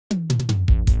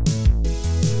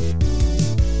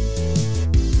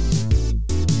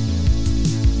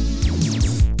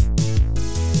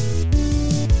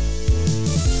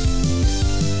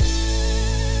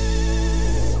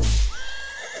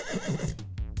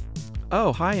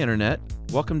Oh, hi, Internet.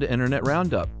 Welcome to Internet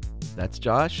Roundup. That's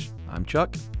Josh. I'm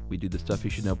Chuck. We do the Stuff You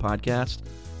Should Know podcast.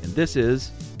 And this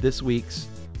is this week's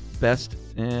best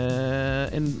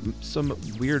and some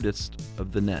weirdest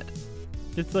of the net.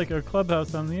 It's like our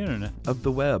clubhouse on the internet. Of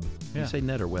the web. Yeah. You say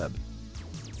net or web?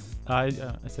 I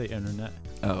say internet.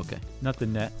 Oh, okay. Not the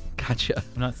net. Gotcha.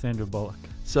 I'm not Sandra Bullock.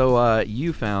 So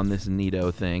you found this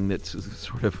neato thing that's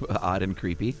sort of odd and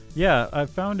creepy. Yeah, I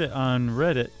found it on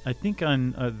Reddit. I think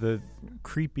on the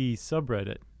creepy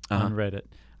subreddit on Reddit.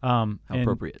 How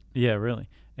appropriate. Yeah, really.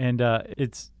 And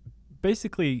it's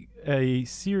basically a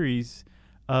series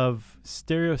of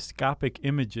stereoscopic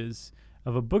images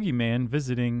of a boogeyman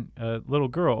visiting a little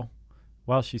girl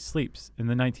while she sleeps in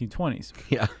the 1920s.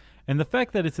 Yeah. And the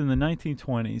fact that it's in the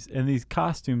 1920s and these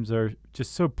costumes are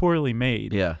just so poorly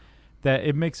made that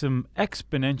it makes them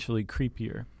exponentially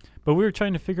creepier. But we were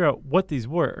trying to figure out what these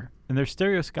were, and they're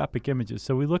stereoscopic images.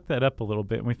 So we looked that up a little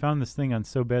bit, and we found this thing on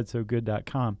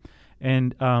SoBadSoGood.com.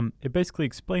 And it basically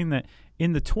explained that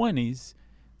in the 20s,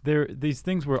 these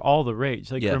things were all the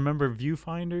rage. Like, remember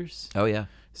viewfinders? Oh, yeah.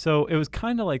 So it was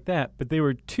kind of like that, but they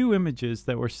were two images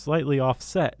that were slightly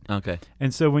offset. Okay.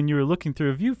 And so when you were looking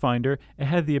through a viewfinder, it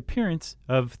had the appearance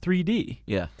of 3D.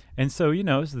 Yeah. And so, you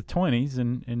know, it was the 20s,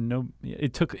 and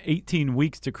it took 18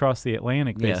 weeks to cross the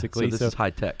Atlantic, basically. Yeah, so this is high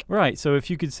tech. Right. So if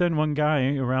you could send one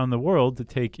guy around the world to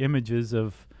take images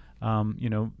of,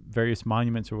 various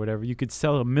monuments or whatever, you could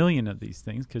sell 1 million of these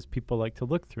things because people like to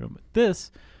look through them.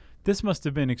 But this must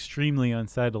have been extremely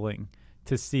unsettling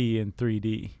to see in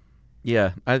 3D.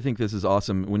 Yeah, I think this is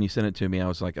awesome. When you sent it to me, I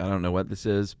was like, I don't know what this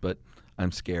is, but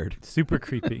I'm scared. Super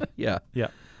creepy. Yeah. Yeah.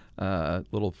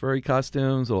 Little furry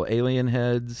costumes, little alien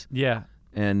heads. Yeah.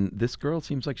 And this girl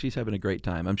seems like she's having a great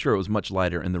time. I'm sure it was much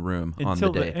lighter in the room on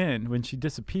the day. Until the end, when she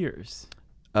disappears.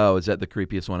 Oh, is that the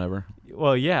creepiest one ever?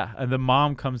 Well, yeah. And the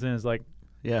mom comes in and is like...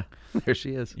 Yeah, there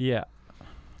she is. Yeah.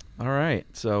 All right.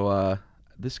 So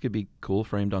this could be cool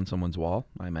framed on someone's wall,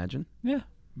 I imagine. Yeah.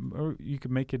 Or you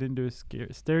could make it into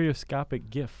a stereoscopic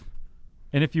GIF.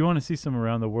 And if you want to see some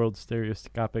around the world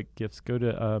stereoscopic GIFs, go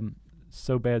to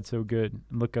So Bad So Good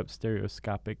and look up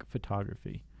stereoscopic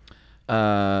photography.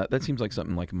 That seems like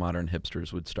something like modern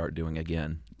hipsters would start doing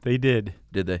again. They did.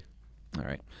 Did they? All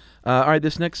right. All right,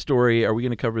 this next story, are we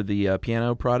going to cover the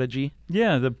piano prodigy?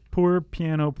 Yeah, the poor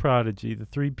piano prodigy, the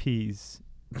 3 Ps.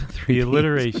 The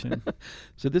alliteration.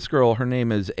 So this girl, her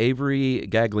name is Avery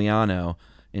Gagliano,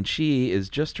 and she is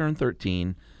just turned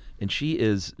 13, and she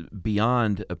is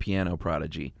beyond a piano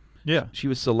prodigy. Yeah. She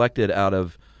was selected out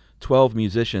of 12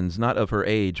 musicians, not of her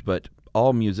age, but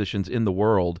all musicians in the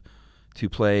world, to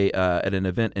play at an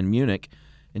event in Munich.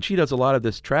 And she does a lot of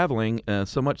this traveling,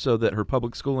 so much so that her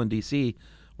public school in D.C.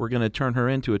 were going to turn her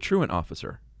into a truant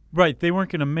officer. Right. They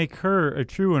weren't going to make her a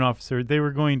truant officer. They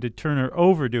were going to turn her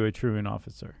over to a truant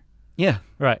officer. Yeah.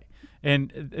 Right.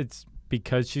 And it's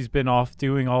because she's been off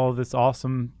doing all of this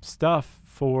awesome stuff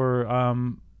for,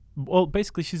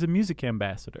 basically she's a music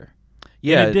ambassador.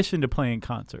 Yeah. In addition to playing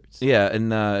concerts. Yeah,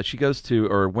 and she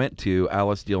went to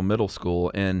Alice Deal Middle School,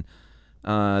 and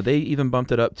they even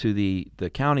bumped it up to the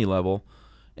county level,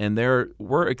 and there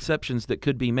were exceptions that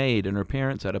could be made, and her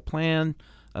parents had a plan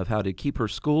of how to keep her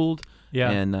schooled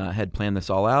and had planned this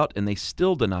all out, and they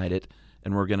still denied it,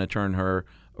 and were going to turn her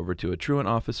over to a truant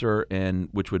officer, and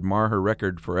which would mar her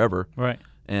record forever. Right.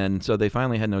 And so they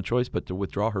finally had no choice but to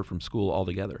withdraw her from school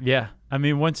altogether. Yeah. I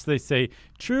mean, once they say,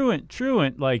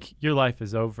 truant, like, your life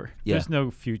is over. Yeah. There's no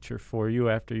future for you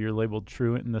after you're labeled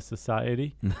truant in the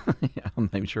society. Yeah, I'm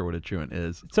not even sure what a truant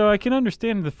is. So I can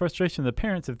understand the frustration of the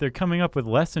parents if they're coming up with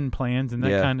lesson plans and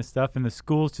that kind of stuff, and the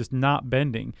school's just not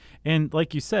bending. And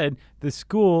like you said, the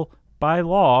school, by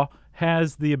law,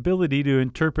 has the ability to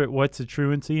interpret what's a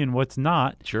truancy and what's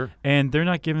not. Sure. And they're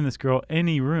not giving this girl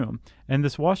any room. And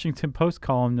this Washington Post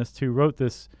columnist who wrote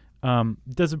this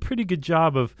does a pretty good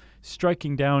job of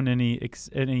striking down any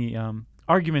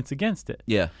arguments against it.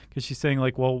 Yeah. Because she's saying,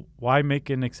 like, well, why make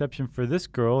an exception for this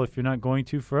girl if you're not going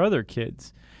to for other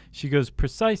kids? She goes,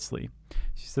 precisely.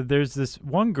 She said there's this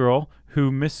one girl who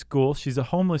missed school. She's a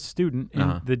homeless student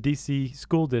in the D.C.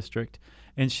 school district,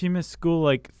 and she missed school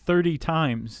like 30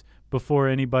 times before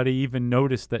anybody even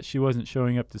noticed that she wasn't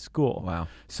showing up to school. Wow.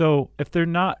 So if they're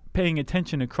not paying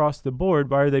attention across the board,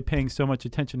 why are they paying so much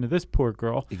attention to this poor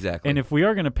girl? Exactly. And if we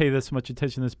are going to pay this much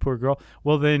attention to this poor girl,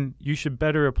 well, then you should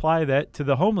better apply that to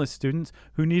the homeless students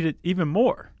who need it even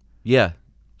more. Yeah.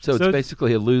 So it's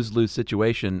basically a lose-lose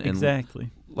situation. And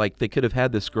exactly. Like, they could have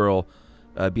had this girl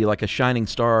be like a shining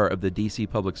star of the D.C.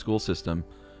 public school system,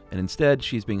 and instead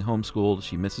she's being homeschooled,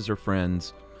 she misses her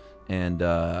friends, and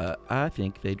I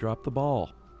think they dropped the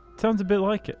ball. Sounds a bit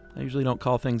like it. I usually don't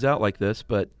call things out like this,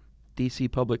 but D.C.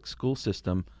 public school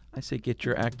system, I say get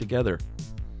your act together.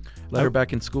 Let her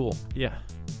back in school. Yeah.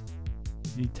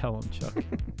 You tell him, Chuck.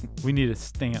 We need a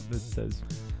stamp that says,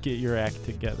 get your act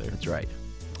together. That's right.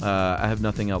 I have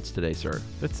nothing else today, sir.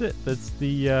 That's it. That's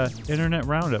the Internet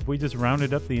Roundup. We just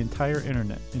rounded up the entire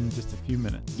Internet in just a few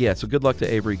minutes. Yeah, so good luck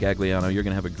to Avery Gagliano. You're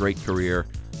going to have a great career,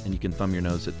 and you can thumb your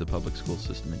nose at the public school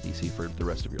system in D.C. for the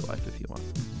rest of your life if you want.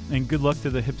 And good luck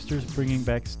to the hipsters bringing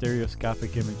back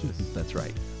stereoscopic images. That's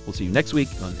right. We'll see you next week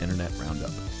on Internet Roundup.